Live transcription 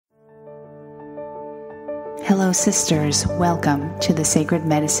Hello, sisters. Welcome to the Sacred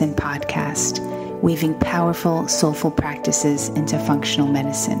Medicine Podcast, weaving powerful, soulful practices into functional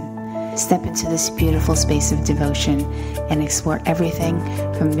medicine. Step into this beautiful space of devotion and explore everything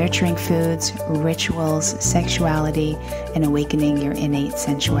from nurturing foods, rituals, sexuality, and awakening your innate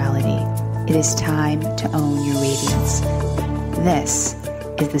sensuality. It is time to own your radiance. This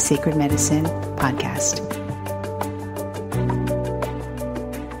is the Sacred Medicine Podcast.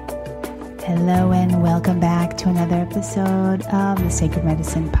 Hello and welcome back to another episode of the Sacred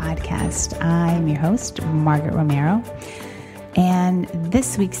Medicine Podcast. I'm your host, Margaret Romero, and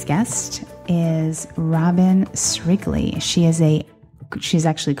this week's guest is Robyn Srigley. She's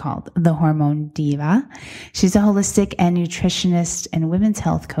actually called the Hormone Diva. She's a holistic and nutritionist and women's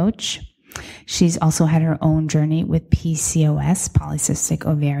health coach. She's also had her own journey with PCOS, polycystic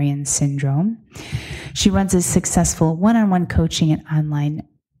ovarian syndrome. She runs a successful one-on-one coaching and online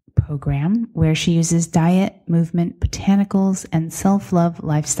program where she uses diet, movement, botanicals, and self-love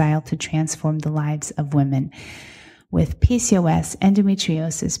lifestyle to transform the lives of women with PCOS,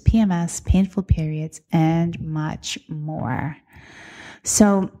 endometriosis, PMS, painful periods, and much more.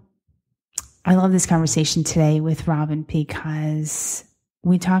 So I love this conversation today with Robyn because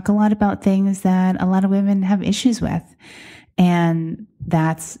we talk a lot about things that a lot of women have issues with, and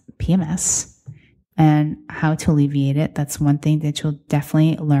that's PMS. And how to alleviate it. That's one thing that you'll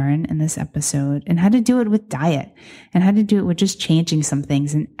definitely learn in this episode, and how to do it with diet, and how to do it with just changing some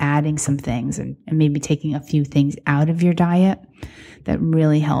things and adding some things and maybe taking a few things out of your diet that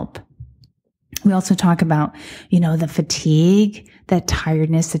really help. We also talk about, the fatigue, that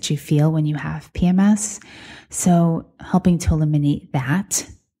tiredness that you feel when you have PMS. So helping to eliminate that.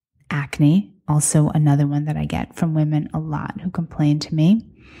 Acne, also another one that I get from women a lot who complain to me.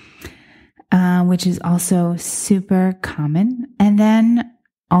 Which is also super common. And then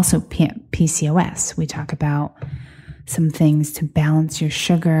also PCOS. We talk about some things to balance your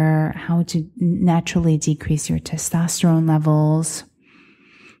sugar, how to naturally decrease your testosterone levels.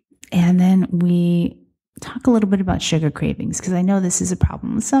 And then we talk a little bit about sugar cravings, because I know this is a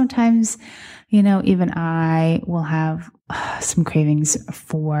problem. Sometimes, even I will have some cravings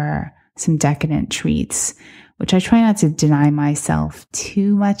for some decadent treats, which I try not to deny myself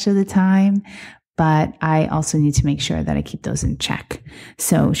too much of the time, but I also need to make sure that I keep those in check.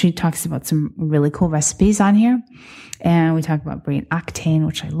 So she talks about some really cool recipes on here, and we talk about brain octane,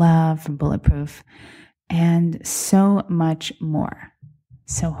 which I love, from Bulletproof, and so much more.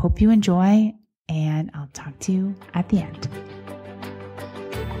 So hope you enjoy, and I'll talk to you at the end.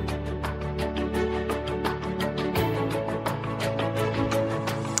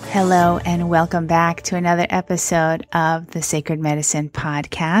 Hello and welcome back to another episode of the Sacred Medicine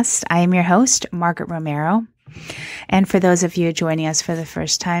Podcast. I am your host, Margaret Romero. And for those of you joining us for the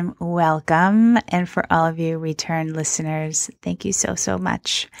first time, welcome. And for all of you return listeners, thank you so, so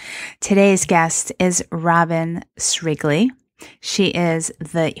much. Today's guest is Robyn Srigley. She is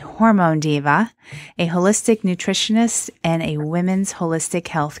the Hormone Diva, a holistic nutritionist and a women's holistic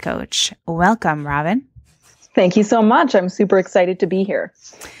health coach. Welcome, Robyn. Thank you so much. I'm super excited to be here.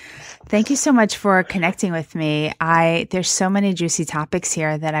 Thank you so much for connecting with me. There's so many juicy topics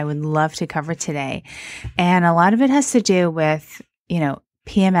here that I would love to cover today. And a lot of it has to do with,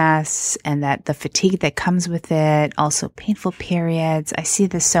 PMS and that the fatigue that comes with it, also painful periods. I see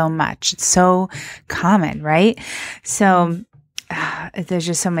this so much. It's so common, right? So there's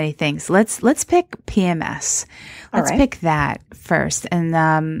just so many things. Let's pick PMS. Let's pick that first.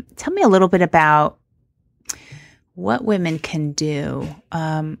 And tell me a little bit about what women can do.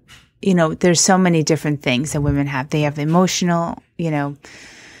 There's so many different things that women have. They have emotional,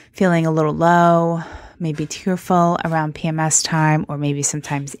 feeling a little low, maybe tearful around PMS time, or maybe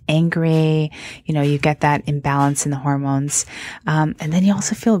sometimes angry. You get that imbalance in the hormones. And then you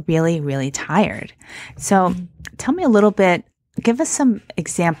also feel really, really tired. So tell me a little bit, give us some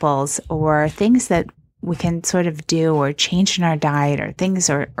examples or things that we can sort of do or change in our diet, or things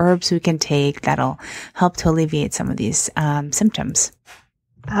or herbs we can take that'll help to alleviate some of these symptoms.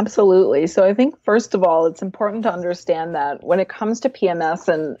 Absolutely. So I think, first of all, it's important to understand that when it comes to PMS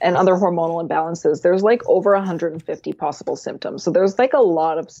and other hormonal imbalances, there's like over 150 possible symptoms. So there's like a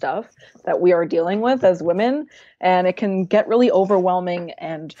lot of stuff that we are dealing with as women, and it can get really overwhelming,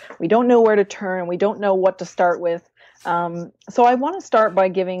 and we don't know where to turn. We don't know what to start with. So I want to start by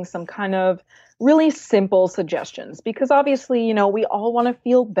giving some kind of really simple suggestions, because obviously, we all want to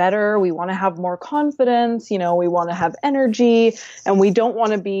feel better. We want to have more confidence, we want to have energy, and we don't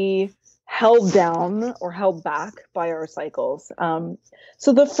want to be held down or held back by our cycles.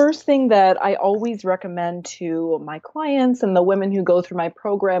 So the first thing that I always recommend to my clients and the women who go through my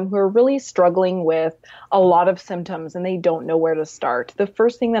program who are really struggling with a lot of symptoms and they don't know where to start, the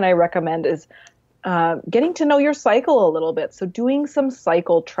first thing that I recommend is getting to know your cycle a little bit. So doing some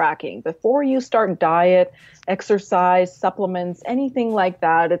cycle tracking before you start diet, exercise, supplements, anything like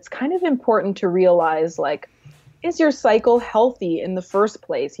that. It's kind of important to realize, like, is your cycle healthy in the first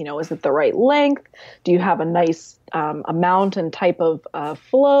place? You know, is it the right length? Do you have a nice amount and type of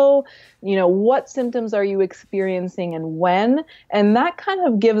flow? You know, what symptoms are you experiencing and when? And that kind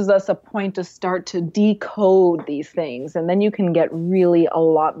of gives us a point to start to decode these things. And then you can get really a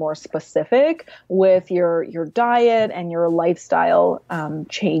lot more specific with your diet and your lifestyle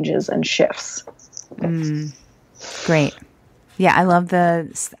changes and shifts. Great. Yeah, I love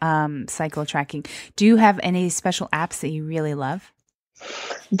the cycle tracking. Do you have any special apps that you really love?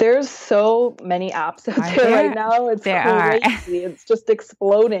 There's so many apps out there right now. It's crazy. It's just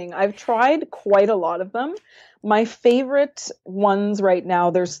exploding. I've tried quite a lot of them. My favorite ones right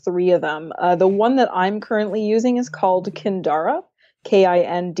now, there's 3 of them. The one that I'm currently using is called Kindara,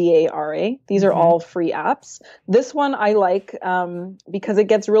 Kindara. These are all free apps. This one I like because it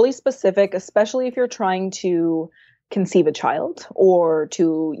gets really specific, especially if you're trying to conceive a child or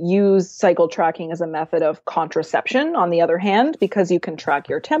to use cycle tracking as a method of contraception, on the other hand, because you can track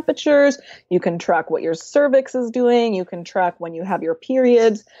your temperatures, you can track what your cervix is doing, you can track when you have your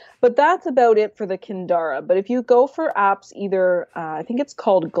periods. But that's about it for the Kindara. But if you go for apps, either I think it's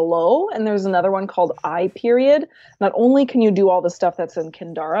called Glow, and there's another one called iPeriod. Not only can you do all the stuff that's in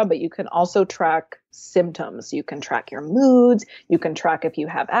Kindara, but you can also track symptoms. You can track your moods. You can track if you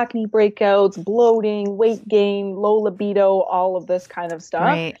have acne breakouts, bloating, weight gain, low libido, all of this kind of stuff.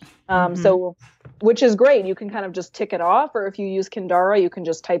 Right. So, which is great. You can kind of just tick it off, or if you use Kindara, you can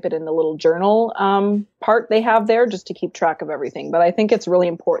just type it in the little journal part they have there just to keep track of everything. But I think it's really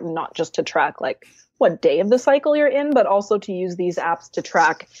important not just to track like what day of the cycle you're in, but also to use these apps to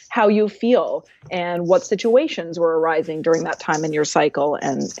track how you feel and what situations were arising during that time in your cycle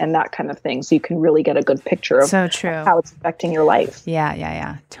and that kind of thing. So you can really get a good picture of how it's affecting your life.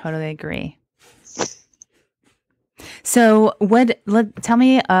 Yeah. Totally agree. So tell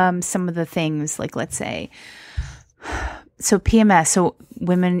me some of the things, like, let's say, so PMS, so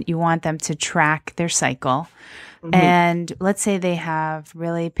women, you want them to track their cycle. And let's say they have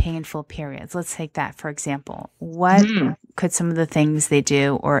really painful periods. Let's take that, for example. What could some of the things they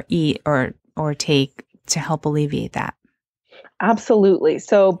do or eat or take to help alleviate that? Absolutely.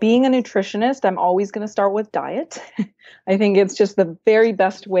 So being a nutritionist, I'm always going to start with diet. I think it's just the very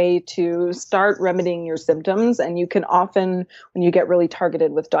best way to start remedying your symptoms. And you can often, when you get really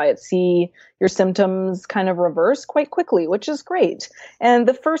targeted with diet, see your symptoms kind of reverse quite quickly, which is great. And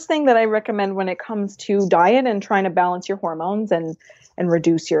the first thing that I recommend when it comes to diet and trying to balance your hormones and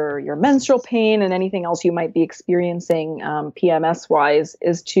reduce your menstrual pain and anything else you might be experiencing PMS wise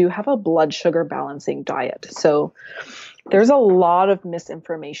is to have a blood sugar balancing diet. So there's a lot of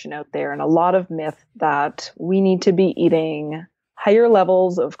misinformation out there and a lot of myth that we need to be eating higher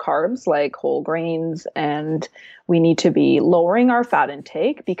levels of carbs like whole grains, and we need to be lowering our fat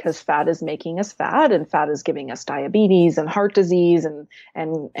intake because fat is making us fat, and fat is giving us diabetes and heart disease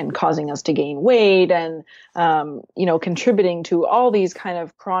and causing us to gain weight and contributing to all these kind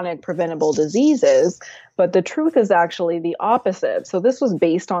of chronic preventable diseases. But the truth is actually the opposite. So this was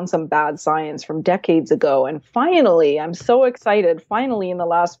based on some bad science from decades ago. And finally, I'm so excited, finally in the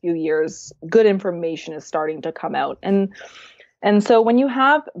last few years, good information is starting to come out. And so when you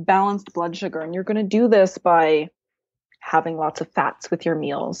have balanced blood sugar, and you're going to do this by having lots of fats with your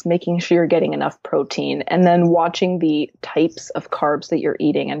meals, making sure you're getting enough protein, and then watching the types of carbs that you're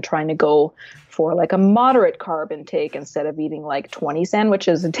eating and trying to go for like a moderate carb intake instead of eating like 20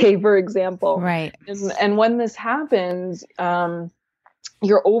 sandwiches a day, for example. Right. And when this happens,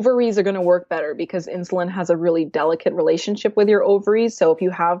 your ovaries are going to work better because insulin has a really delicate relationship with your ovaries. So if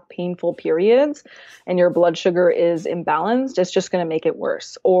you have painful periods and your blood sugar is imbalanced, it's just going to make it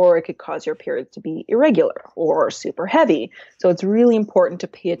worse, or it could cause your periods to be irregular or super heavy. So it's really important to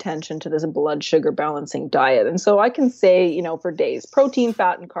pay attention to this blood sugar balancing diet. And so I can say, for days, protein,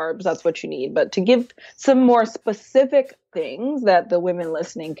 fat, and carbs, that's what you need. But to give some more specific things that the women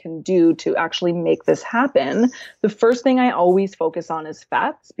listening can do to actually make this happen, the first thing I always focus on is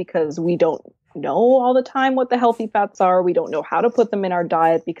fats, because we don't know all the time what the healthy fats are. We don't know how to put them in our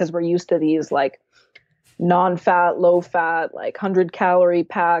diet because we're used to these like non-fat, low-fat, like 100-calorie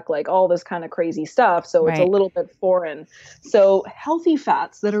pack, like all this kind of crazy stuff. So it's a little bit foreign. So healthy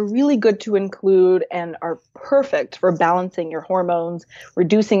fats that are really good to include and are perfect for balancing your hormones,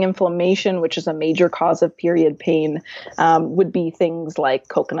 reducing inflammation, which is a major cause of period pain, would be things like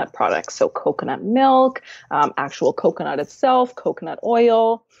coconut products. So coconut milk, actual coconut itself, coconut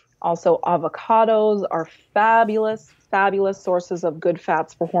oil. Also, avocados are fabulous sources of good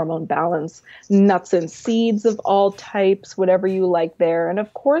fats for hormone balance. Nuts and seeds of all types, whatever you like there. And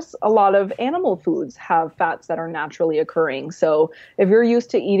of course, a lot of animal foods have fats that are naturally occurring. So if you're used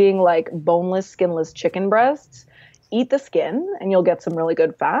to eating like boneless, skinless chicken breasts, eat the skin and you'll get some really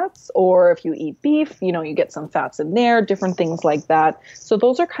good fats. Or if you eat beef, you get some fats in there, different things like that. So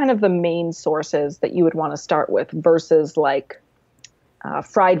those are kind of the main sources that you would want to start with versus like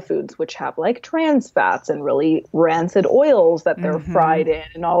fried foods, which have like trans fats and really rancid oils that they're fried in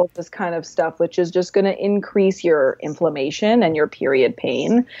and all of this kind of stuff, which is just going to increase your inflammation and your period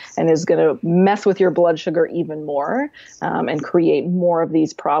pain and is going to mess with your blood sugar even more and create more of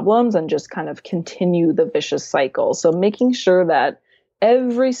these problems and just kind of continue the vicious cycle. So making sure that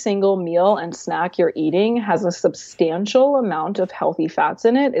every single meal and snack you're eating has a substantial amount of healthy fats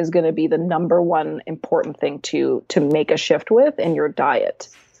in it is going to be the number one important thing to make a shift with in your diet.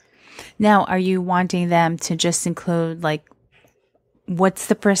 Now, are you wanting them to just include like, what's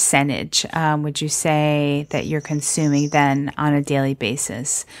the percentage, would you say, that you're consuming then on a daily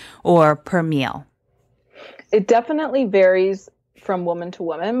basis or per meal? It definitely varies from woman to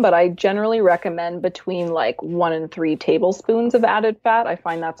woman, but I generally recommend between like 1 and 3 tablespoons of added fat. I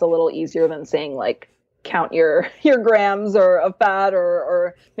find that's a little easier than saying like count your grams of fat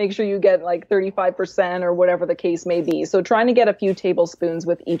or make sure you get like 35% or whatever the case may be. So trying to get a few tablespoons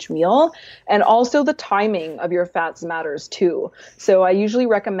with each meal. And also the timing of your fats matters too. So I usually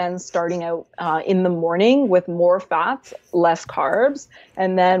recommend starting out in the morning with more fats, less carbs.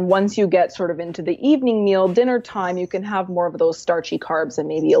 And then once you get sort of into the evening meal, dinner time, you can have more of those starchy carbs and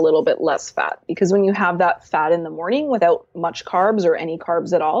maybe a little bit less fat. Because when you have that fat in the morning without much carbs or any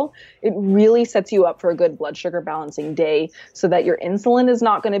carbs at all, it really sets you up for a good blood sugar balancing day so that your insulin is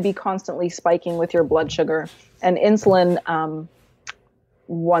not going to be constantly spiking with your blood sugar. And insulin,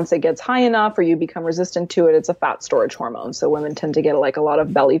 once it gets high enough or you become resistant to it, it's a fat storage hormone. So women tend to get like a lot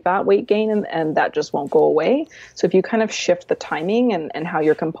of belly fat weight gain and that just won't go away. So if you kind of shift the timing and how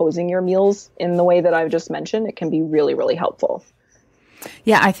you're composing your meals in the way that I've just mentioned, it can be really, really helpful.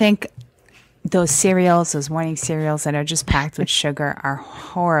 Yeah, I think those cereals, those morning cereals that are just packed with sugar are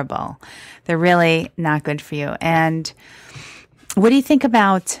horrible. They're really not good for you. And what do you think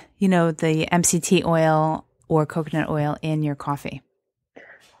about, the MCT oil or coconut oil in your coffee?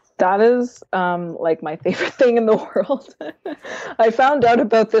 That is like my favorite thing in the world. I found out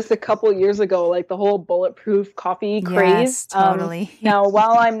about this a couple years ago, like the whole bulletproof coffee craze. Yes, totally. Now,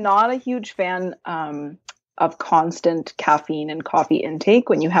 while I'm not a huge fan of constant caffeine and coffee intake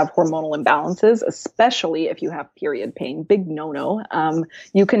when you have hormonal imbalances, especially if you have period pain, big no-no.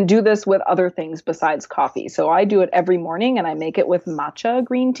 You can do this with other things besides coffee. So I do it every morning and I make it with matcha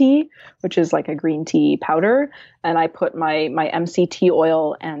green tea, which is like a green tea powder. And I put my MCT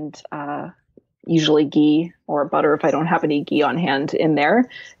oil and usually ghee or butter if I don't have any ghee on hand in there.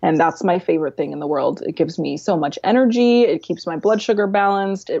 And that's my favorite thing in the world. It gives me so much energy. It keeps my blood sugar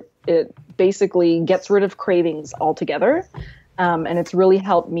balanced. It basically gets rid of cravings altogether. And it's really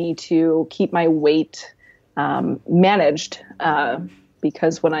helped me to keep my weight managed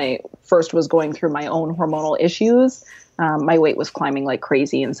because when I first was going through my own hormonal issues, my weight was climbing like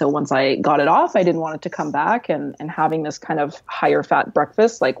crazy. And so once I got it off, I didn't want it to come back. And having this kind of higher fat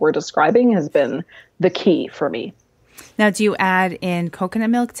breakfast like we're describing has been the key for me. Now, do you add in coconut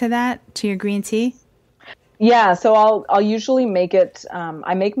milk to your green tea? Yeah, so I'll usually make it,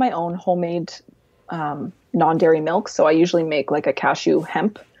 I make my own homemade non-dairy milk. So I usually make like a cashew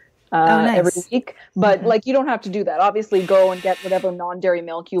hemp nice. Every week. But like, you don't have to do that. Obviously, go and get whatever non-dairy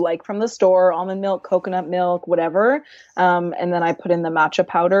milk you like from the store, almond milk, coconut milk, whatever. And then I put in the matcha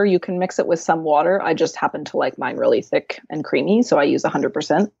powder. You can mix it with some water. I just happen to like mine really thick and creamy. So I use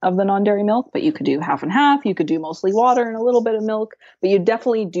 100% of the non-dairy milk, but you could do half and half. You could do mostly water and a little bit of milk, but you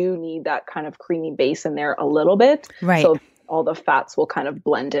definitely do need that kind of creamy base in there a little bit. Right. So all the fats will kind of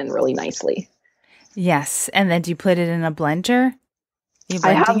blend in really nicely. Yes. And then do you put it in a blender?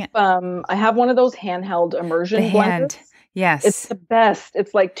 I have one of those handheld immersion blenders. Yes. It's the best.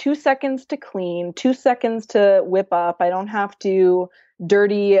 It's like 2 seconds to clean, 2 seconds to whip up. I don't have to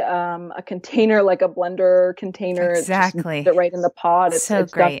dirty a container, like a blender container. Exactly. Just put it right in the pot. It's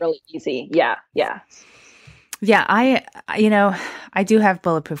great. done really easy. Yeah. Yeah. I do have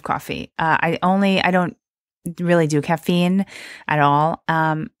bulletproof coffee. I don't really do caffeine at all.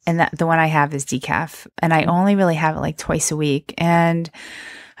 And the one I have is decaf, and I only really have it like twice a week. And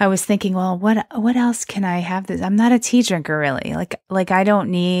I was thinking, well, what else can I have this? I'm not a tea drinker really. Like I don't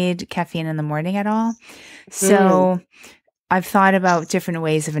need caffeine in the morning at all. So I've thought about different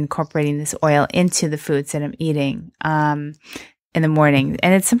ways of incorporating this oil into the foods that I'm eating in the morning.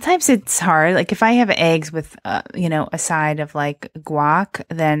 And sometimes it's hard. Like if I have eggs with a side of like guac,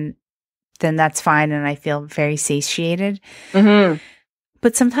 then that's fine, and I feel very satiated. Mm-hmm.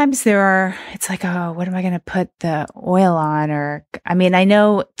 But sometimes it's like, oh, what am I going to put the oil on? Or, I mean, I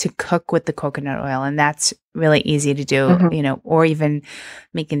know to cook with the coconut oil, and that's really easy to do, or even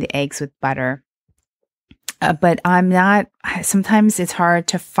making the eggs with butter. But sometimes it's hard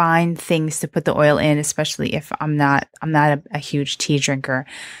to find things to put the oil in, especially if I'm not a huge tea drinker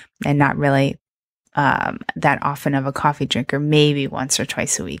and not really that often of a coffee drinker, maybe once or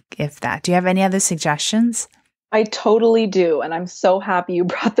twice a week, if that. Do you have any other suggestions? I totally do. And I'm so happy you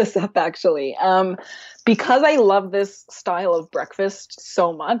brought this up, actually. Because I love this style of breakfast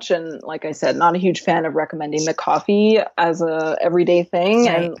so much. And like I said, not a huge fan of recommending the coffee as a everyday thing.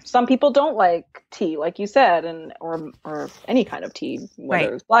 Right. And some people don't like tea, like you said, or any kind of tea,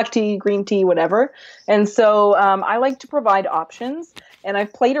 whether it's black tea, green tea, whatever. And so I like to provide options. And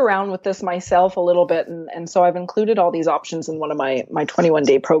I've played around with this myself a little bit. And so I've included all these options in one of my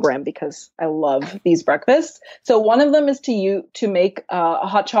 21-day program because I love these breakfasts. So one of them is to make a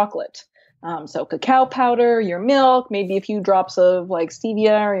hot chocolate. So cacao powder, your milk, maybe a few drops of like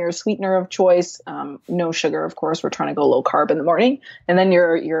stevia or your sweetener of choice. No sugar, of course. We're trying to go low carb in the morning. And then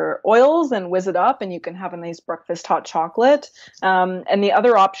your oils, and whiz it up, and you can have a nice breakfast hot chocolate. And the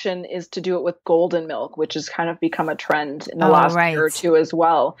other option is to do it with golden milk, which has kind of become a trend in the last year or two as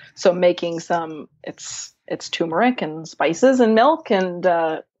well. So making it's turmeric and spices and milk, and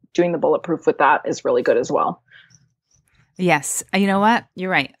doing the bulletproof with that is really good as well. Yes. You know what? You're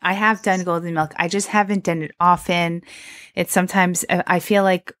right. I have done golden milk. I just haven't done it often. It's sometimes, I feel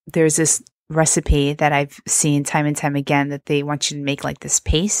like there's this recipe that I've seen time and time again that they want you to make like this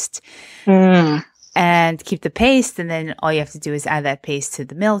paste and keep the paste. And then all you have to do is add that paste to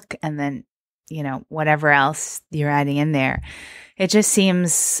the milk, and then, whatever else you're adding in there. It just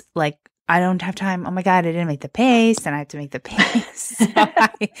seems like I don't have time. Oh my God, I didn't make the paste, and I have to make the paste. So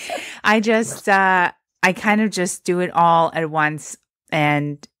I kind of just do it all at once,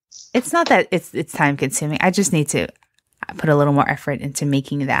 and it's not that it's time consuming. I just need to put a little more effort into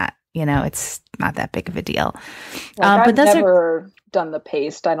making that. It's not that big of a deal. I've never done the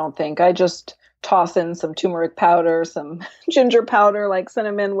paste. I don't think. I just toss in some turmeric powder, some ginger powder, like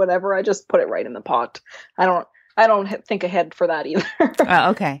cinnamon, whatever. I just put it right in the pot. I don't think ahead for that either.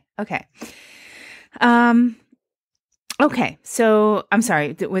 Okay. Okay. So I'm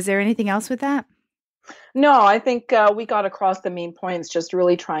sorry. Was there anything else with that? No, I think we got across the main points, just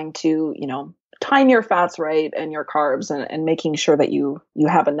really trying to, time your fats right and your carbs, and making sure that you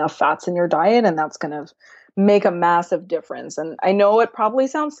have enough fats in your diet. And that's going to make a massive difference. And I know it probably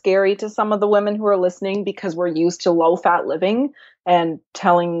sounds scary to some of the women who are listening because we're used to low fat living, and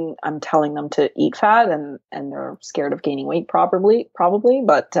I'm telling them to eat fat, and they're scared of gaining weight probably,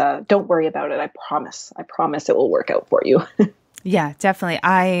 but don't worry about it. I promise it will work out for you. Yeah, definitely.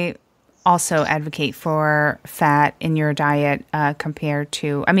 I also advocate for fat in your diet compared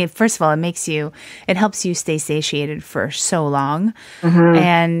to, first of all, it helps you stay satiated for so long. Mm-hmm.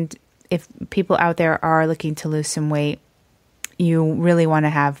 And if people out there are looking to lose some weight, you really want to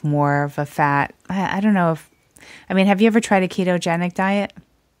have more of a fat. I don't know have you ever tried a ketogenic diet?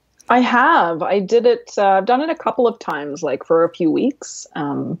 I have. I did it. I've done it a couple of times, like for a few weeks.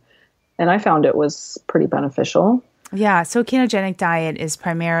 And I found it was pretty beneficial. Yeah. So ketogenic diet is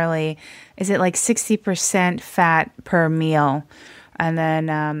primarily, is it like 60% fat per meal, and then,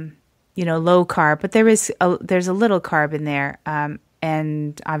 low carb, but there's a little carb in there.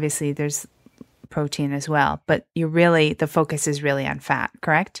 And obviously there's protein as well, but the focus is really on fat,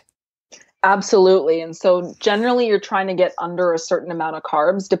 correct? Absolutely. And so generally you're trying to get under a certain amount of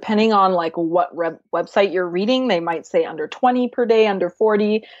carbs, depending on like what website you're reading. They might say under 20 per day, under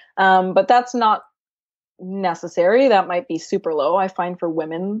 40. But that's not necessary. That might be super low. I find for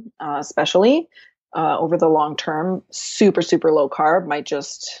women, especially over the long term, super, super low carb might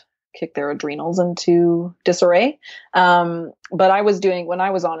just kick their adrenals into disarray. But when I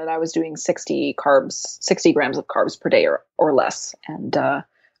was on it, I was doing 60 grams of carbs per day or less. And,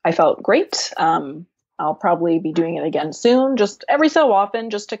 I felt great. I'll probably be doing it again soon, just every so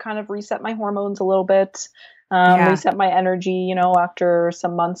often, just to kind of reset my hormones a little bit, reset my energy, after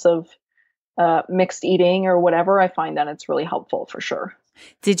some months of mixed eating or whatever. I find that it's really helpful for sure.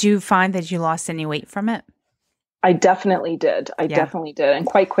 Did you find that you lost any weight from it? I definitely did. And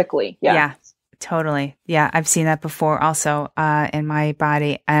quite quickly. Yeah. Yeah, totally. Yeah. I've seen that before also, in my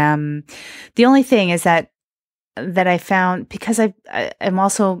body. The only thing is that I found, because I'm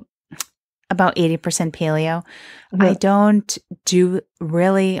also about 80% paleo, I don't do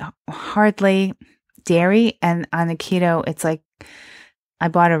really hardly dairy. And on the keto, it's like, I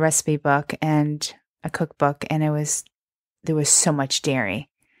bought a recipe book and a cookbook, and there was so much dairy.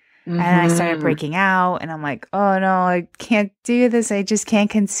 And I started breaking out, and I'm like, oh no, I can't do this. I just can't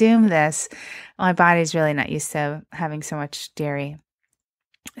consume this. My body's really not used to having so much dairy.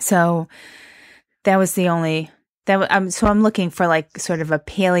 So that was the only, so I'm looking for like sort of a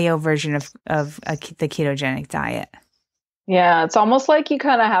paleo version of the ketogenic diet. Yeah, it's almost like you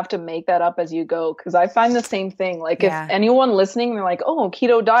kind of have to make that up as you go, because I find the same thing. Like if anyone listening, they're like, oh,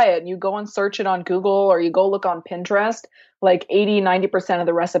 keto diet, and you go and search it on Google or you go look on Pinterest, like 90% of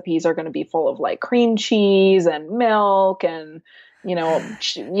the recipes are going to be full of like cream cheese and milk and,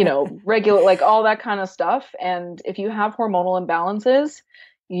 regular, like all that kind of stuff. And if you have hormonal imbalances,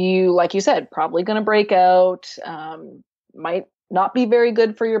 you, like you said, probably going to break out, might not be very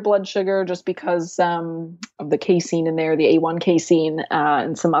good for your blood sugar just because of the casein in there, the A1 casein,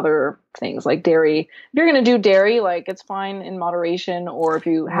 and some other things like dairy. If you're going to do dairy, like it's fine in moderation. Or if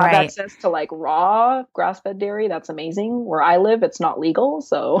you have access to like raw grass-fed dairy, that's amazing. Where I live, it's not legal,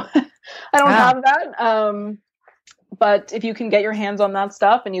 so I don't have that. But if you can get your hands on that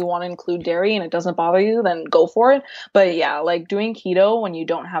stuff and you want to include dairy and it doesn't bother you, then go for it. But yeah, like doing keto when you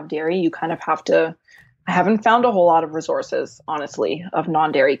don't have dairy, you kind of have to. I haven't found a whole lot of resources, honestly, of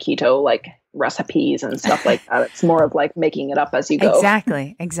non-dairy keto, like recipes and stuff like that. It's more of like making it up as you go.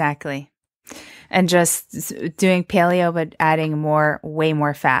 Exactly. And just doing paleo, but adding way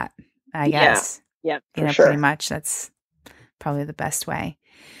more fat, I guess. Yeah, for sure. Pretty much. That's probably the best way.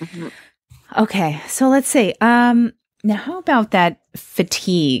 Mm-hmm. Okay. So let's see. Now, how about that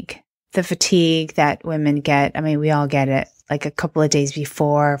fatigue? The fatigue that women get. I mean, we all get it. Like a couple of days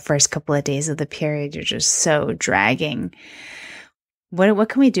before, first couple of days of the period, you're just so dragging. What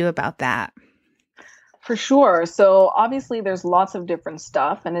can we do about that? For sure. So obviously there's lots of different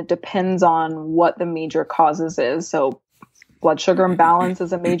stuff, and it depends on what the major causes is. So blood sugar imbalance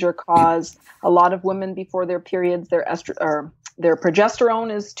is a major cause. A lot of women before their periods, their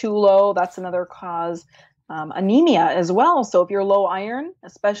progesterone is too low. That's another cause. Anemia as well. So if you're low iron,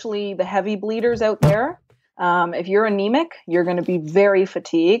 especially the heavy bleeders out there, if you're anemic, you're going to be very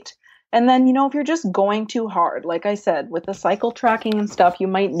fatigued. And then, if you're just going too hard, like I said, with the cycle tracking and stuff, you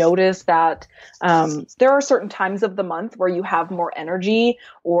might notice that there are certain times of the month where you have more energy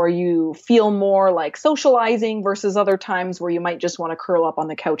or you feel more like socializing versus other times where you might just want to curl up on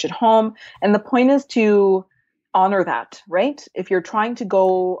the couch at home. And the point is to honor that, right? If you're trying to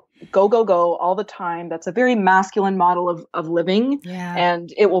go all the time, that's a very masculine model of living,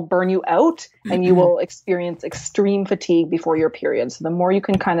 and it will burn you out and you will experience extreme fatigue before your period. So the more you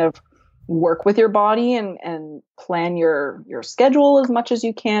can kind of work with your body and plan your schedule as much as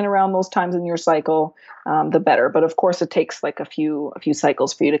you can around those times in your cycle, the better. But of course, it takes like a few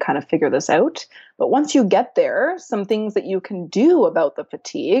cycles for you to kind of figure this out. But once you get there, some things that you can do about the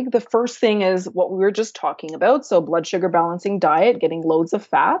fatigue. The first thing is what we were just talking about. So blood sugar balancing diet, getting loads of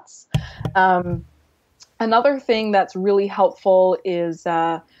fats. Another thing that's really helpful is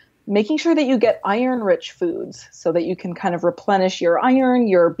making sure that you get iron-rich foods so that you can kind of replenish your iron,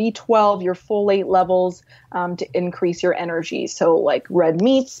 your B12, your folate levels to increase your energy. So like red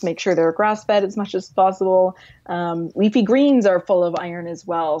meats, make sure they're grass-fed as much as possible. Leafy greens are full of iron as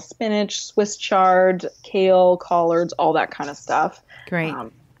well. Spinach, Swiss chard, kale, collards, all that kind of stuff. Great.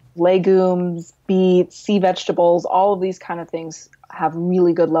 Legumes, beets, sea vegetables, all of these kind of things have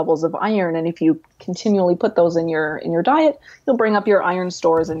really good levels of iron. And if you continually put those in your diet, you'll bring up your iron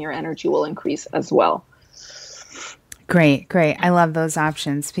stores and your energy will increase as well. Great. I love those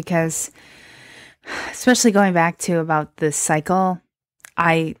options because especially going back to about the cycle,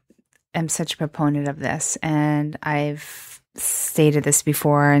 I am such a proponent of this, and I've stated this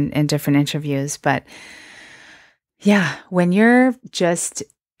before in different interviews, but yeah, when you're just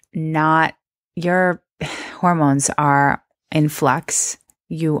not, your hormones are in flux,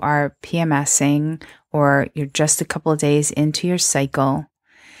 you are PMSing, or you're just a couple of days into your cycle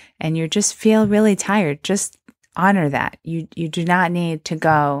and you just feel really tired, just honor that. You do not need to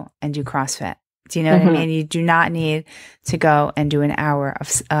go and do CrossFit. Do you know what I mean? You do not need to go and do an hour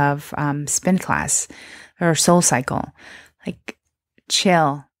of spin class or Soul Cycle. Like,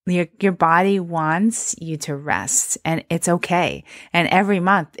 chill, Your body wants you to rest, and it's okay. And every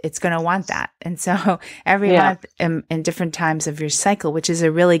month it's going to want that. And so every month in different times of your cycle, which is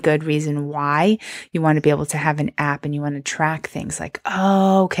a really good reason why you want to be able to have an app and you want to track things like,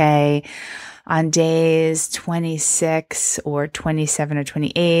 oh, okay, on days 26 or 27 or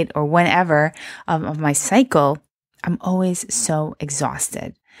 28 or whenever of my cycle, I'm always so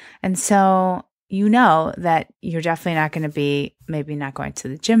exhausted. And so you know that you're definitely not going to be maybe not going to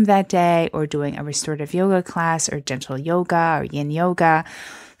the gym that day or doing a restorative yoga class or gentle yoga or yin yoga,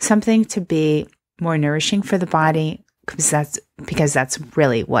 something to be more nourishing for the body because that's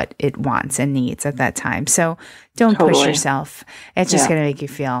really what it wants and needs at that time. So don't push yourself. It's just going to make you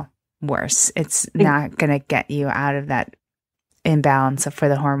feel worse. It's not going to get you out of that imbalance for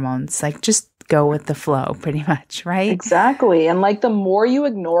the hormones. Like, just go with the flow pretty much, right? Exactly. And like the more you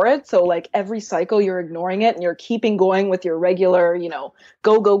ignore it, so like every cycle you're ignoring it and you're keeping going with your regular,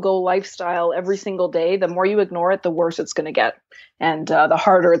 go lifestyle every single day, the more you ignore it, the worse it's going to get. And the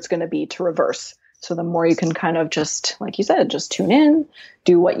harder it's going to be to reverse. So the more you can kind of just, like you said, just tune in,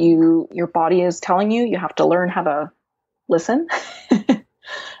 do what your body is telling you. You have to learn how to listen.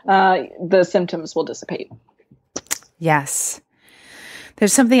 The symptoms will dissipate. Yes.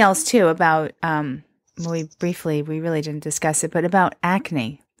 There's something else too about, we really didn't discuss it, but about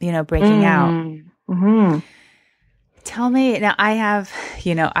acne, breaking out. Mm-hmm. Tell me, now I've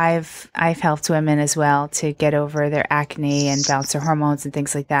helped women as well to get over their acne and balance their hormones and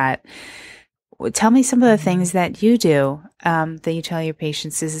things like that. Tell me some of the things that you do, that you tell your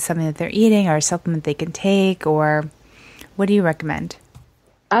patients. Is it something that they're eating or a supplement they can take, or what do you recommend?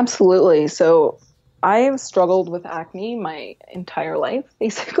 Absolutely. So I've struggled with acne my entire life,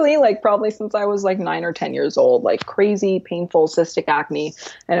 basically, like probably since I was like 9 or 10 years old, like crazy, painful, cystic acne.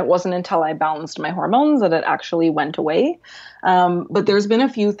 And it wasn't until I balanced my hormones that it actually went away. But there's been a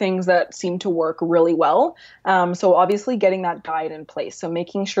few things that seem to work really well. So obviously getting that diet in place. So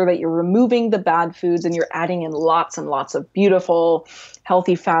making sure that you're removing the bad foods and you're adding in lots and lots of beautiful,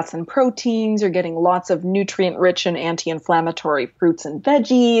 healthy fats and proteins. You're getting lots of nutrient-rich and anti-inflammatory fruits and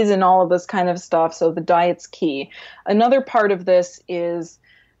veggies and all of this kind of stuff. So the diet's key. Another part of this is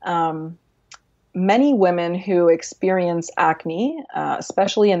many women who experience acne,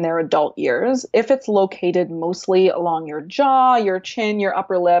 especially in their adult years, if it's located mostly along your jaw, your chin, your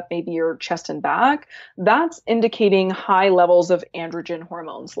upper lip, maybe your chest and back, that's indicating high levels of androgen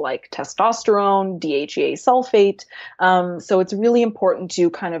hormones like testosterone, DHEA sulfate. So it's really important to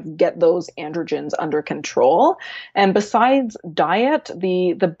kind of get those androgens under control. And besides diet,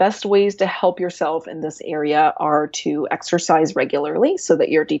 the best ways to help yourself in this area are to exercise regularly so that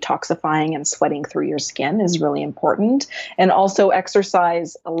you're detoxifying and sweating through your skin is really important. And also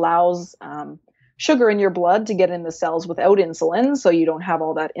exercise allows sugar in your blood to get in the cells without insulin, so you don't have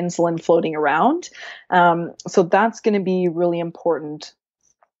all that insulin floating around. So that's going to be really important.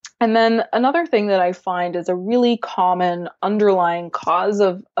 And then another thing that I find is a really common underlying cause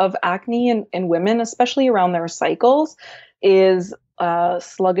of acne in women, especially around their cycles, is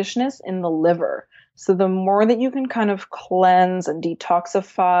sluggishness in the liver. So the more that you can kind of cleanse and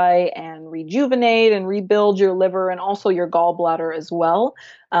detoxify and rejuvenate and rebuild your liver and also your gallbladder as well,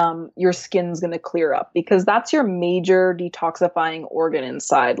 your skin's going to clear up, because that's your major detoxifying organ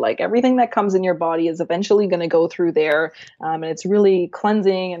inside. Like everything that comes in your body is eventually going to go through there. And it's really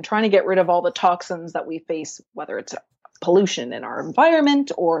cleansing and trying to get rid of all the toxins that we face, whether it's pollution in our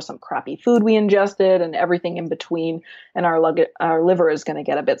environment or some crappy food we ingested and everything in between. And our liver is going to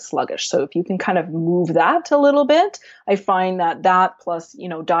get a bit sluggish. So if you can kind of move that a little bit, I find that plus,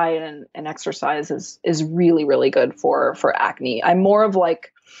 diet and exercise is really, really good for acne. I'm more of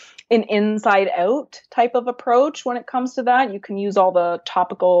like an inside out type of approach when it comes to that. You can use all the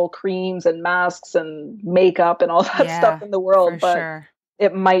topical creams and masks and makeup and all that stuff in the world, but sure.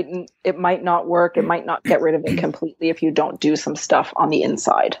 It might not work. It might not get rid of it completely if you don't do some stuff on the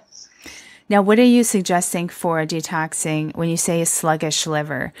inside. Now, what are you suggesting for detoxing when you say a sluggish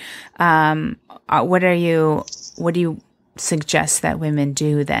liver? What do you suggest that women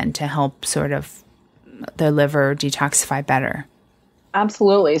do then to help sort of their liver detoxify better?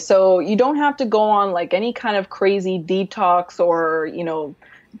 Absolutely. So you don't have to go on like any kind of crazy detox or,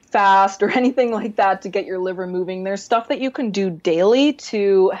 fast or anything like that to get your liver moving. There's stuff that you can do daily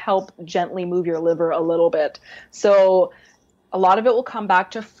to help gently move your liver a little bit. So a lot of it will come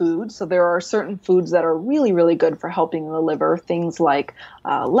back to food. So there are certain foods that are really, really good for helping the liver. Things like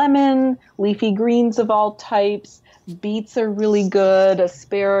lemon, leafy greens of all types. Beets are really good.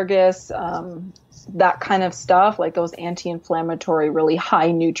 Asparagus, that kind of stuff, like those anti-inflammatory, really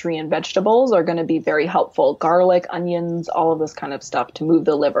high nutrient vegetables are going to be very helpful. Garlic, onions, all of this kind of stuff to move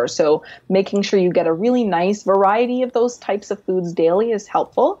the liver. So making sure you get a really nice variety of those types of foods daily is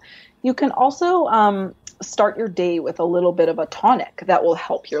helpful. You can also start your day with a little bit of a tonic that will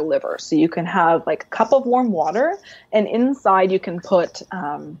help your liver. So you can have like a cup of warm water, and inside you can put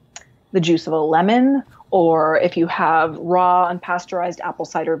the juice of a lemon, or if you have raw unpasteurized apple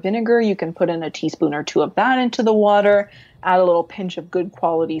cider vinegar, you can put in a teaspoon or two of that into the water, add a little pinch of good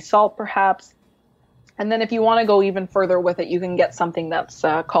quality salt perhaps. And then if you want to go even further with it, you can get something that's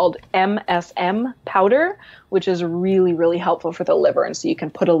called MSM powder, which is really, really helpful for the liver. And so you can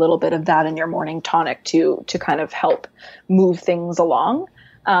put a little bit of that in your morning tonic to kind of help move things along.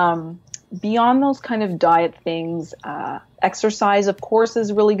 Beyond those kind of diet things, exercise, of course,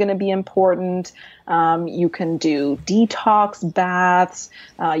 is really going to be important. You can do detox baths.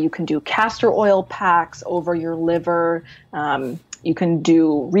 You can do castor oil packs over your liver. You can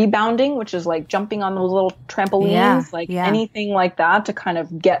do rebounding, which is like jumping on those little trampolines, anything like that to kind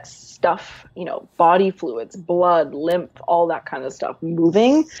of get stuff, body fluids, blood, lymph, all that kind of stuff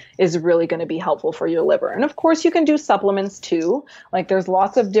moving is really going to be helpful for your liver. And of course, you can do supplements too. Like there's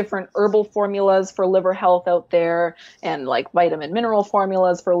lots of different herbal formulas for liver health out there, and like vitamin mineral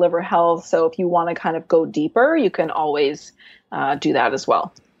formulas for liver health. So if you want to kind of go deeper, you can always do that as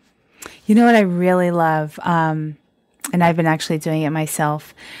well. You know what I really love? And I've been actually doing it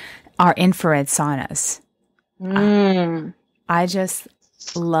myself, are infrared saunas. I just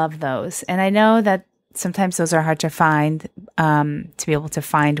love those. And I know that sometimes those are hard to find, to be able to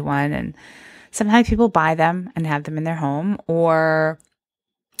find one. And sometimes people buy them and have them in their home, or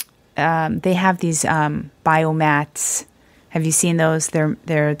they have these biomats. Have you seen those?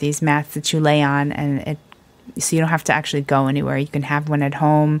 They're these mats that you lay on, and so you don't have to actually go anywhere. You can have one at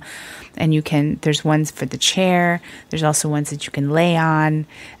home, and there's ones for the chair. There's also ones that you can lay on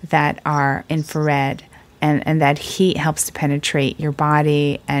that are infrared, and that heat helps to penetrate your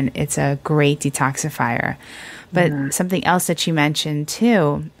body, and it's a great detoxifier. But something else that you mentioned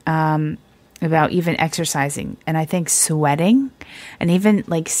too, about even exercising, and I think sweating, and even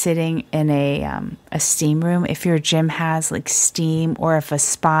like sitting in a steam room. If your gym has like steam, or if a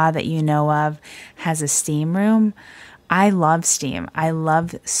spa that you know of has a steam room, I love steam. I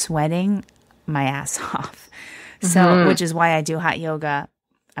love sweating my ass off. So, which is why I do hot yoga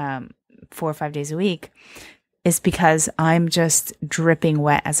 4 or 5 days a week, is because I'm just dripping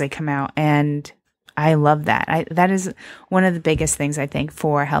wet as I come out, and I love that. That is one of the biggest things, I think,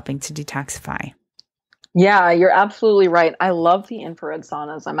 for helping to detoxify. Yeah, you're absolutely right. I love the infrared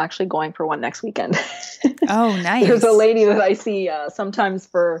saunas. I'm actually going for one next weekend. Oh, nice. There's a lady that I see sometimes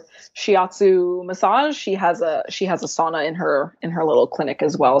for shiatsu massage. She has a sauna in her little clinic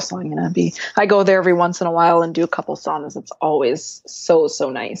as well. So I go there every once in a while and do a couple saunas. It's always so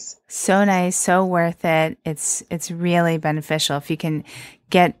nice. So nice, so worth it. It's really beneficial if you can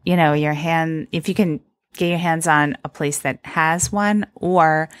get, if you can get your hands on a place that has one,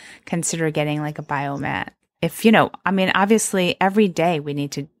 or consider getting like a biomat. If, obviously every day we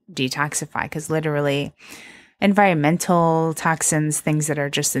need to detoxify, because literally environmental toxins, things that are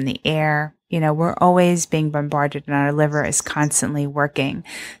just in the air, we're always being bombarded, and our liver is constantly working.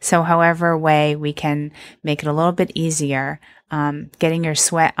 So however way we can make it a little bit easier, getting your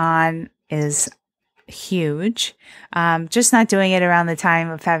sweat on is huge. Just not doing it around the time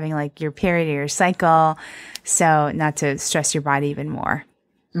of having like your period or your cycle, so not to stress your body even more.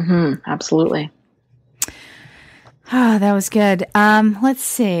 Absolutely. Oh, that was good. Let's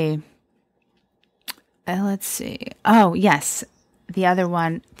see. Oh, yes. The other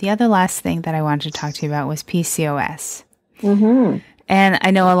last thing that I wanted to talk to you about was PCOS. And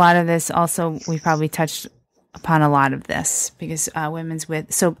I know a lot of this also, we probably touched upon a lot of this, because so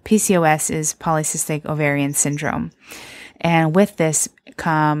PCOS is polycystic ovarian syndrome. And with this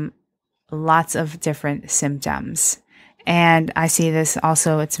come lots of different symptoms. And I see this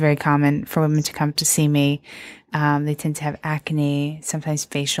also, it's very common for women to come to see me. They tend to have acne, sometimes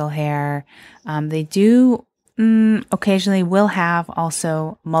facial hair. They do occasionally will have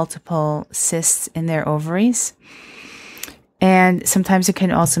also multiple cysts in their ovaries. And sometimes it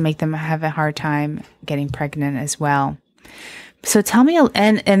can also make them have a hard time getting pregnant as well. So tell me,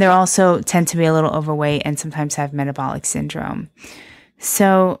 and they also tend to be a little overweight and sometimes have metabolic syndrome.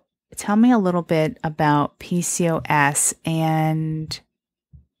 So tell me a little bit about PCOS, and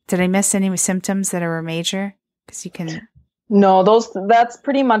did I miss any symptoms that are major? Because you can... No, that's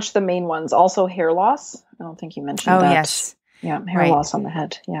pretty much the main ones. Also hair loss. I don't think you mentioned that. Oh, yes. Yeah, hair loss on the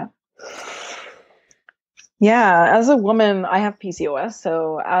head. Yeah. Yeah, as a woman, I have PCOS.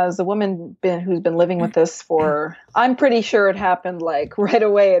 So as a woman who's been living with this I'm pretty sure it happened like right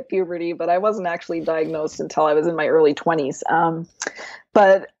away at puberty, but I wasn't actually diagnosed until I was in my early 20s.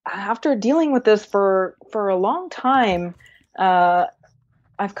 But after dealing with this for a long time,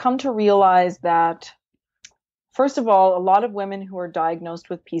 I've come to realize that, first of all, a lot of women who are diagnosed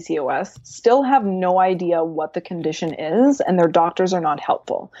with PCOS still have no idea what the condition is, and their doctors are not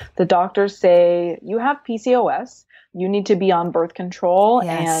helpful. The doctors say, you have PCOS, you need to be on birth control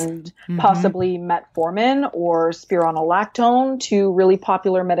and possibly metformin or spironolactone, two really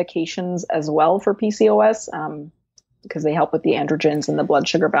popular medications as well for PCOS. Because they help with the androgens and the blood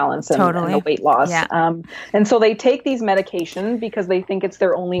sugar balance and the weight loss. Yeah. And so they take these medications because they think it's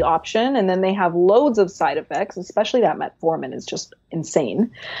their only option. And then they have loads of side effects, especially that metformin is just insane.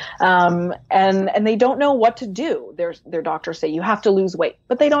 And they don't know what to do. Their doctors say, you have to lose weight,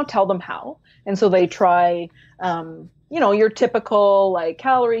 but they don't tell them how. And so they try, your typical like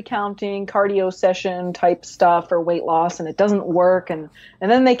calorie counting, cardio session type stuff for weight loss, and it doesn't work. And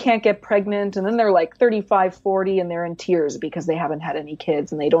then they can't get pregnant. And then they're like 35, 40, and they're in tears because they haven't had any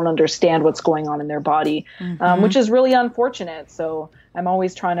kids and they don't understand what's going on in their body, which is really unfortunate. So I'm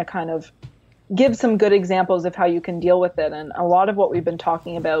always trying to kind of give some good examples of how you can deal with it. And a lot of what we've been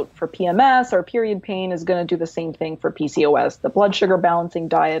talking about for PMS or period pain is going to do the same thing for PCOS, the blood sugar balancing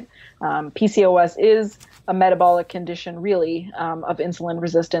diet. PCOS is a metabolic condition, really, of insulin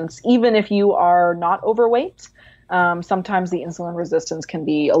resistance. Even if you are not overweight, sometimes the insulin resistance can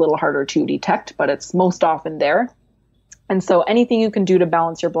be a little harder to detect, but it's most often there. And so anything you can do to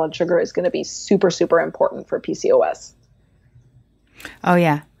balance your blood sugar is going to be super, super important for PCOS. Oh,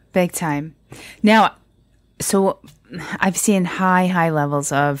 yeah. Big time. Now, so I've seen high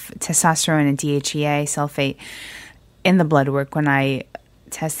levels of testosterone and DHEA sulfate in the blood work when I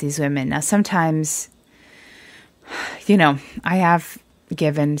test these women. Now, sometimes, I have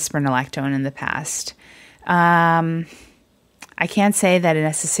given spironolactone in the past. I can't say that it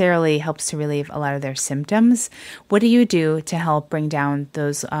necessarily helps to relieve a lot of their symptoms. What do you do to help bring down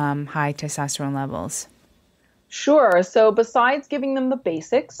those high testosterone levels? Sure. So besides giving them the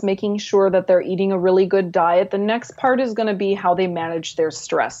basics, making sure that they're eating a really good diet, the next part is going to be how they manage their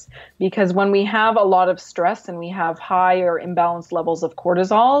stress. Because when we have a lot of stress and we have high or imbalanced levels of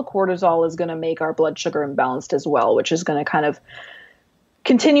cortisol is going to make our blood sugar imbalanced as well, which is going to kind of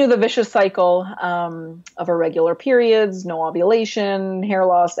continue the vicious cycle of irregular periods, no ovulation, hair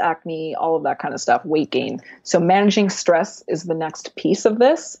loss, acne, all of that kind of stuff, weight gain. So managing stress is the next piece of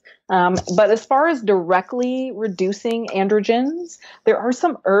this. But as far as directly reducing androgens, there are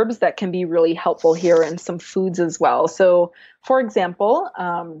some herbs that can be really helpful here and some foods as well. So, for example,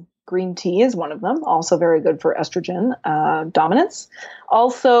 green tea is one of them, also very good for estrogen dominance.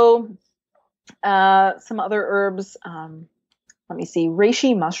 Also, some other herbs, let me see,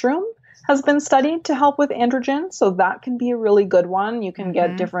 reishi mushroom has been studied to help with androgen. So that can be a really good one. You can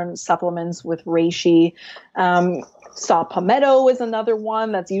get different supplements with reishi. Saw palmetto is another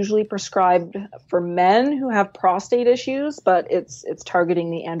one that's usually prescribed for men who have prostate issues, but it's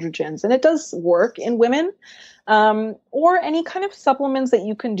targeting the androgens, and it does work in women. Or any kind of supplements that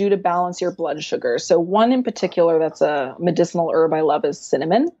you can do to balance your blood sugar. So one in particular that's a medicinal herb I love is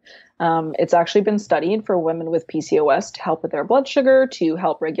cinnamon. It's actually been studied for women with PCOS to help with their blood sugar, to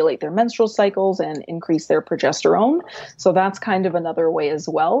help regulate their menstrual cycles and increase their progesterone. So that's kind of another way as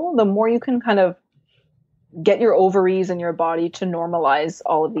well. The more you can kind of get your ovaries and your body to normalize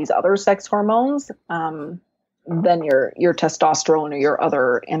all of these other sex hormones, then your testosterone or your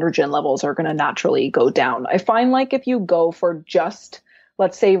other androgen levels are going to naturally go down. I find like if you go for just,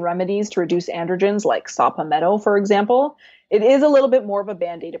 let's say, remedies to reduce androgens, like saw palmetto, for example, it is a little bit more of a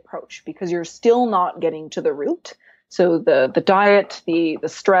Band-Aid approach because you're still not getting to the root. So the diet, the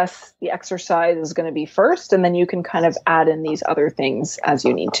stress, the exercise is going to be first, and then you can kind of add in these other things as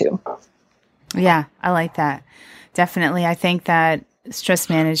you need to. Yeah, I like that. Definitely. I think that stress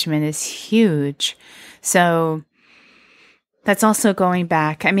management is huge. So that's also going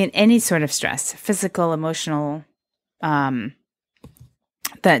back. I mean, any sort of stress, physical, emotional, that,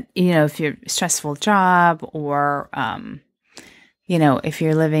 if you're a stressful job or, if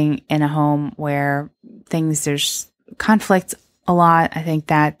you're living in a home where there's conflict a lot, I think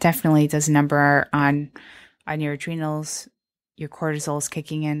that definitely does a number on your adrenals. Your cortisol is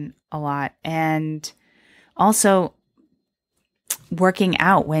kicking in a lot. And also working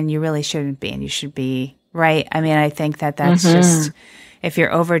out when you really shouldn't be, and you should be, right? I mean, I think that's just, if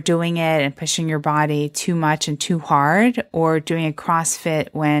you're overdoing it and pushing your body too much and too hard, or doing a CrossFit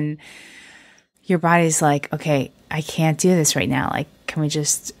when your body's like, okay, I can't do this right now. Like, can we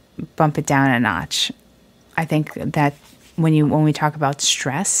just bump it down a notch? I think that when we talk about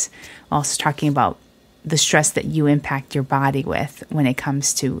stress, also talking about the stress that you impact your body with when it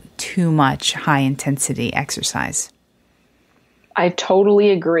comes to too much high intensity exercise. I totally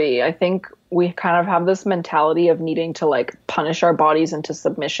agree. I think we kind of have this mentality of needing to like punish our bodies into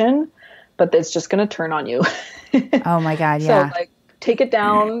submission, but it's just going to turn on you. Oh my God. Yeah. So like take it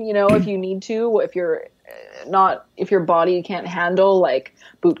down, if you need to, if your body can't handle like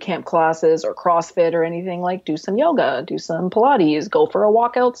boot camp classes or CrossFit or anything, like do some yoga, do some Pilates, go for a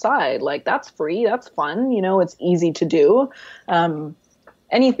walk outside. Like that's free. That's fun. It's easy to do.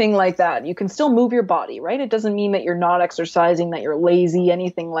 Anything like that. You can still move your body, right? It doesn't mean that you're not exercising, that you're lazy,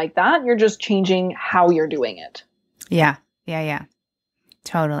 anything like that. You're just changing how you're doing it. Yeah.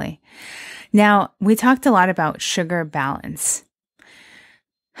 Totally. Now, we talked a lot about sugar balance.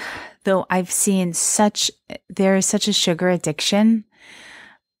 Though I've seen there is such a sugar addiction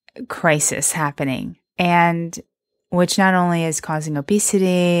crisis happening, and which not only is causing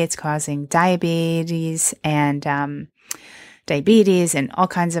obesity, it's causing diabetes and all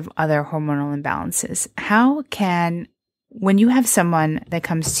kinds of other hormonal imbalances. When you have someone that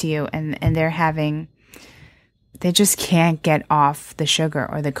comes to you and they just can't get off the sugar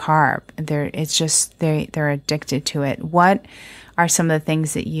or the carb, they're addicted to it. What are some of the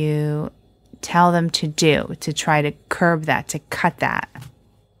things that you tell them to do to try to curb that, to cut that?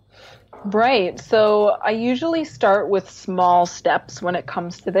 Right. So I usually start with small steps when it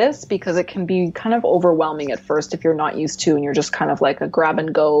comes to this, because it can be kind of overwhelming at first if you're not used to, and you're just kind of like a grab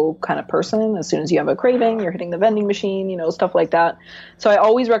and go kind of person. As soon as you have a craving, you're hitting the vending machine, stuff like that. So I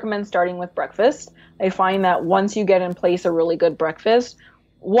always recommend starting with breakfast. I find that once you get in place a really good breakfast,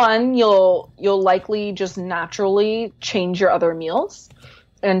 one, you'll likely just naturally change your other meals.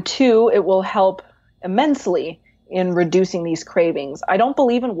 And two, it will help immensely in reducing these cravings. I don't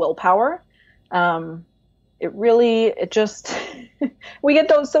believe in willpower. We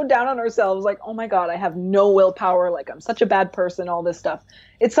get so down on ourselves, like, oh my God, I have no willpower. Like I'm such a bad person, all this stuff.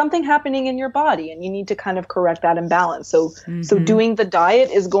 It's something happening in your body and you need to kind of correct that imbalance. So doing the diet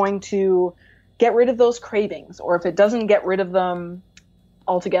is going to get rid of those cravings, or if it doesn't get rid of them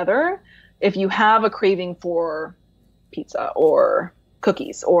altogether, if you have a craving for pizza or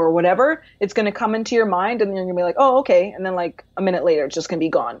cookies or whatever, it's going to come into your mind and then you're going to be like, oh, okay. And then like a minute later, it's just going to be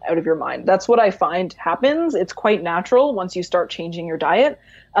gone out of your mind. That's what I find happens. It's quite natural once you start changing your diet.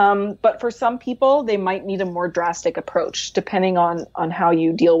 But for some people, they might need a more drastic approach depending on how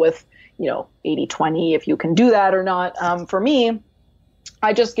you deal with, 80-20, if you can do that or not. For me,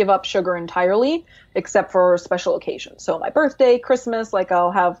 I just give up sugar entirely, except for special occasions. So my birthday, Christmas, like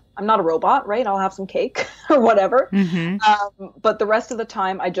I'm not a robot, right? I'll have some cake or whatever. Mm-hmm. But the rest of the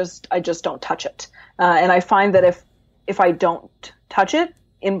time, I just don't touch it. And I find that if I don't touch it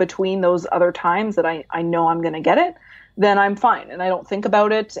in between those other times that I know I'm going to get it, then I'm fine. And I don't think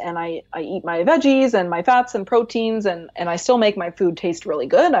about it. And I eat my veggies and my fats and proteins, and I still make my food taste really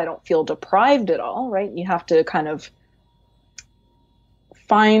good. I don't feel deprived at all, right? You have to kind of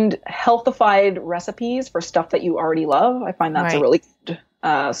find healthified recipes for stuff that you already love. I find that's a really good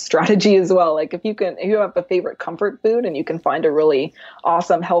strategy as well. Like if you have a favorite comfort food and you can find a really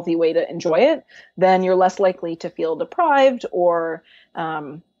awesome, healthy way to enjoy it, then you're less likely to feel deprived or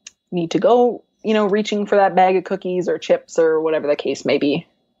need to go, reaching for that bag of cookies or chips or whatever the case may be.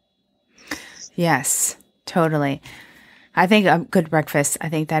 Yes, totally. I think a good breakfast, I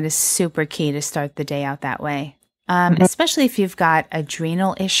think that is super key to start the day out that way. Especially if you've got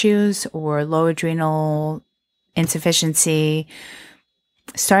adrenal issues or low adrenal insufficiency.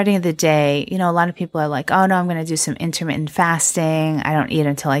 Starting the day, a lot of people are like, oh no, I'm going to do some intermittent fasting. I don't eat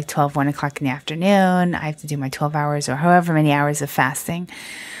until like 12, 1 o'clock in the afternoon. I have to do my 12 hours or however many hours of fasting.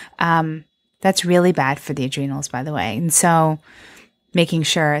 That's really bad for the adrenals, by the way. And so making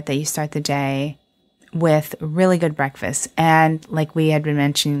sure that you start the day with really good breakfast. And like we had been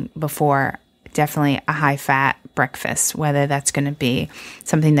mentioning before, definitely a high fat breakfast, whether that's going to be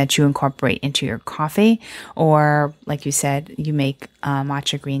something that you incorporate into your coffee or like you said, you make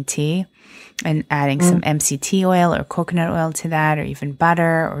matcha green tea and adding some MCT oil or coconut oil to that, or even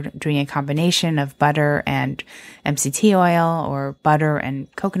butter, or doing a combination of butter and MCT oil or butter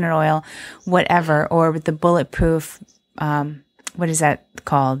and coconut oil, whatever, or with the bulletproof, what is that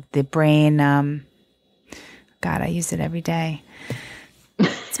called? The brain, God, I use it every day.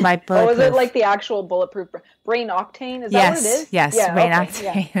 It's my bulletproof. Oh, is it like the actual bulletproof brain octane? Is that what it is? Yes, yeah, brain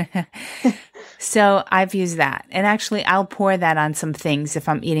octane. Yeah. So I've used that. And actually, I'll pour that on some things. If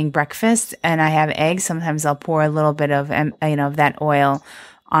I'm eating breakfast and I have eggs, sometimes I'll pour a little bit of, of that oil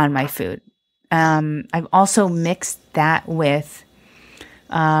on my food. I've also mixed that with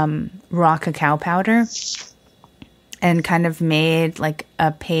raw cacao powder and kind of made like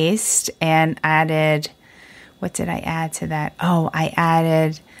a paste and added, what did I add to that? Oh, I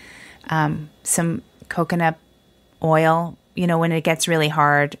added some coconut oil, when it gets really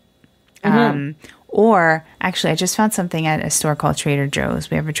hard. Or actually, I just found something at a store called Trader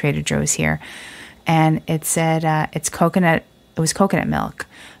Joe's. We have a Trader Joe's here. And it said it was coconut milk,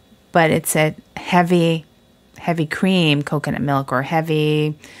 but it said heavy cream coconut milk or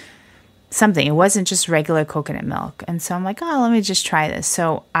heavy something. It wasn't just regular coconut milk. And so I'm like, oh, let me just try this.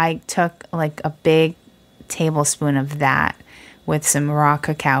 So I took like a big tablespoon of that with some raw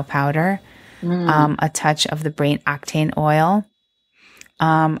cacao powder, a touch of the brain octane oil.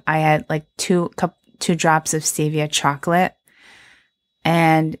 I had like two drops of stevia chocolate,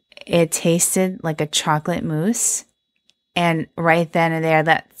 and it tasted like a chocolate mousse. And right then and there,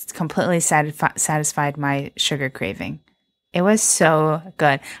 that completely satisfied my sugar craving. It was so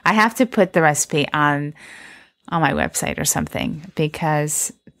good. I have to put the recipe on my website or something,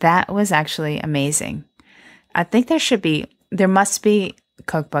 because that was actually amazing. I think there must be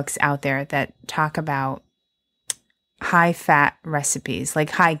cookbooks out there that talk about high fat recipes,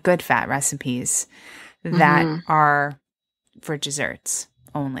 like good fat recipes that are for desserts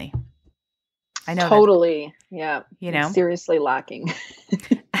only. I know. Totally. Yeah. It's seriously lacking.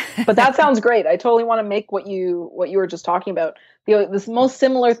 But that sounds great. I totally want to make what you were just talking about. This most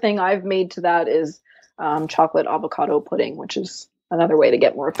similar thing I've made to that is chocolate avocado pudding, which is another way to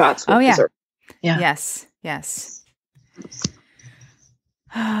get more fats with dessert. Yeah. Yes.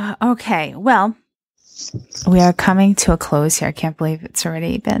 Okay. Well, we are coming to a close here. I can't believe it's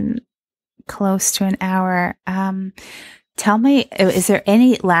already been close to an hour. Tell me, is there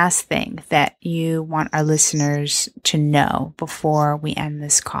any last thing that you want our listeners to know before we end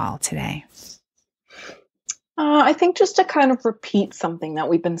this call today? I think just to kind of repeat something that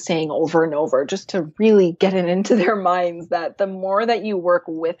we've been saying over and over, just to really get it into their minds, that the more that you work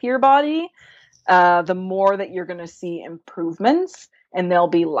with your body, the more that you're going to see improvements, and they'll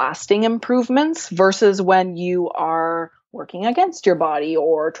be lasting improvements, versus when you are working against your body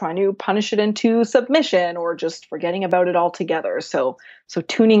or trying to punish it into submission or just forgetting about it altogether. So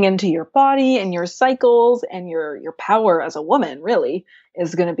tuning into your body and your cycles and your power as a woman really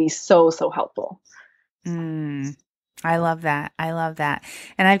is going to be so helpful. I love that.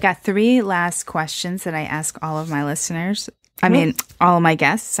 And I've got 3 last questions that I ask all of my listeners. I mean, all of my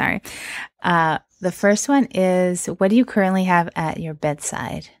guests, sorry. The first one is, what do you currently have at your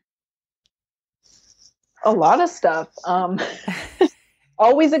bedside? A lot of stuff.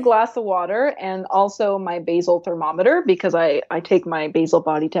 Always a glass of water, and also my basal thermometer, because I take my basal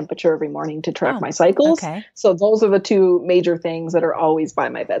body temperature every morning to track my cycles. Okay. So those are the 2 major things that are always by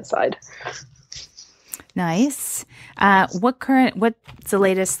my bedside. Nice. What's the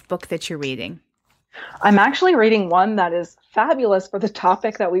latest book that you're reading? I'm actually reading one that is fabulous for the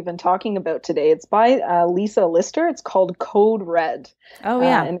topic that we've been talking about today. It's by Lisa Lister. It's called Code Red. Oh,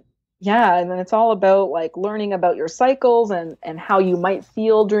 yeah. And then it's all about like learning about your cycles and how you might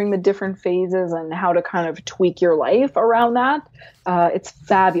feel during the different phases and how to kind of tweak your life around that. It's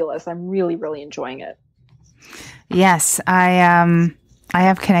fabulous. I'm really, really enjoying it. Yes, I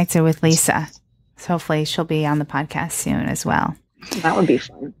have connected with Lisa. So hopefully she'll be on the podcast soon as well. That would be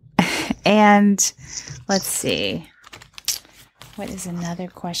fun. And let's see. What is another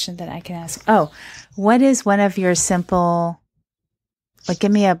question that I can ask? Oh, what is one of your simple, like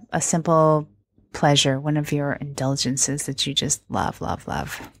give me a simple pleasure, one of your indulgences that you just love?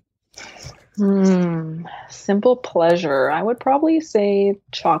 Simple pleasure. I would probably say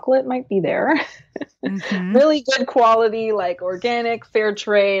chocolate might be there. Really good quality, like organic, fair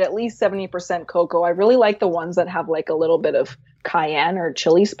trade, at least 70% cocoa. I really like the ones that have like a little bit of cayenne or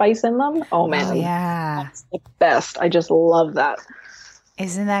chili spice in them. Oh man. Oh, yeah. That's the best. I just love that.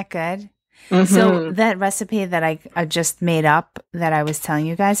 Isn't that good? So that recipe that I just made up that I was telling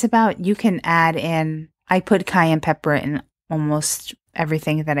you guys about, you can add in, I put cayenne pepper in almost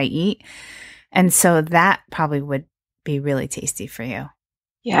everything that I eat. And so that probably would be really tasty for you.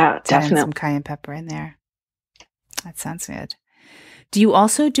 Yeah, definitely. Some cayenne pepper in there. That sounds good. Do you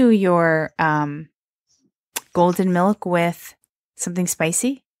also do your golden milk with something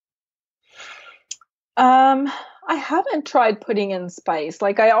spicy? I haven't tried putting in spice.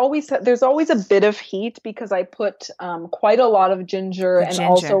 Like there's always a bit of heat because I put quite a lot of ginger and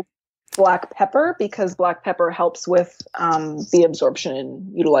also black pepper, because black pepper helps with the absorption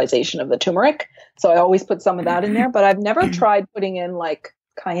and utilization of the turmeric. So I always put some of that in there, but I've never tried putting in like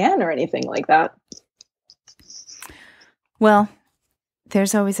cayenne or anything like that. Well,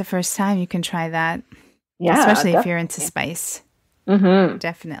 there's always a first time. You can try that. Yeah, especially if you're into spice.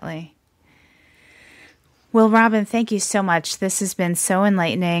 Definitely. Well, Robyn, thank you so much. This has been so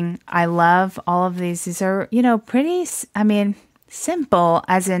enlightening. I love all of these. These are, pretty, simple,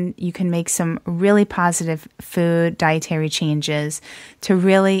 as in you can make some really positive food dietary changes to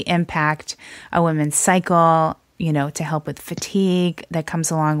really impact a woman's cycle, to help with fatigue that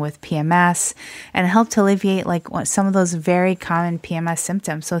comes along with PMS and help to alleviate some of those very common PMS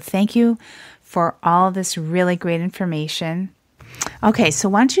symptoms. So thank you for all of this really great information. Okay, so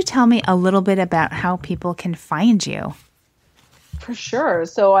why don't you tell me a little bit about how people can find you? For sure.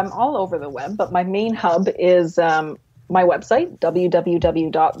 So I'm all over the web, but my main hub is my website,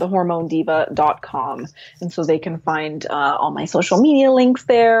 www.thehormonediva.com. And so they can find all my social media links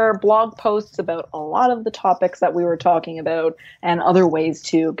there, blog posts about a lot of the topics that we were talking about, and other ways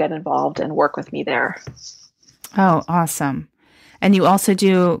to get involved and work with me there. Oh, awesome. And you also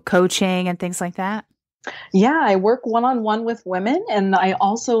do coaching and things like that? Yeah, I work one-on-one with women, and I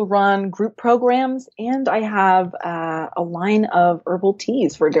also run group programs, and I have a line of herbal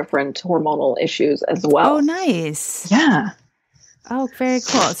teas for different hormonal issues as well. Oh, nice. Yeah. Oh, very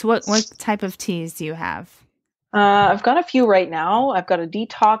cool. So what type of teas do you have? I've got a few right now. I've got a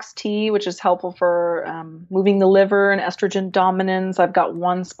detox tea, which is helpful for moving the liver and estrogen dominance. I've got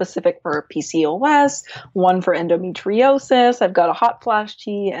one specific for PCOS, one for endometriosis. I've got a hot flash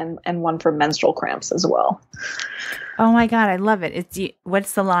tea and one for menstrual cramps as well. Oh my God, I love it.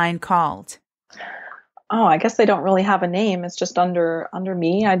 What's the line called? Oh, I guess they don't really have a name. It's just under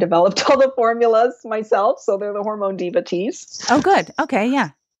me. I developed all the formulas myself, so they're the Hormone Diva teas. Oh, good. Okay, yeah,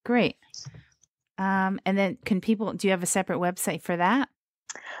 great. And then do you have a separate website for that?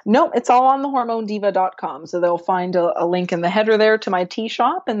 No, it's all on thehormonediva.com. So they'll find a link in the header there to my tea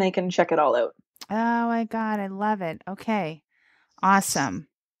shop, and they can check it all out. Oh my God, I love it. Okay, awesome.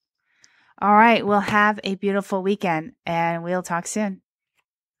 All right, we'll have a beautiful weekend, and we'll talk soon.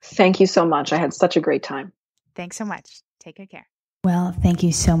 Thank you so much. I had such a great time. Thanks so much. Take good care. Well, thank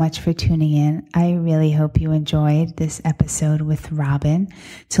you so much for tuning in. I really hope you enjoyed this episode with Robyn.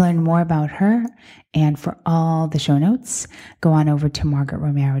 To learn more about her and for all the show notes, go on over to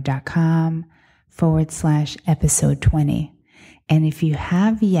margaretromero.com/episode 20. And if you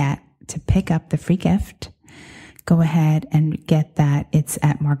have yet to pick up the free gift, go ahead and get that. It's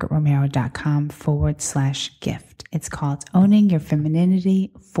at margaretromero.com/gift. It's called Owning Your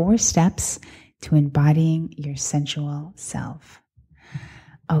Femininity: 4 Steps to Embodying Your Sensual Self.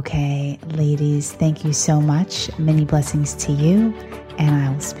 Okay, ladies, thank you so much. Many blessings to you, and I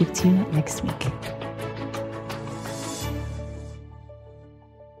will speak to you next week.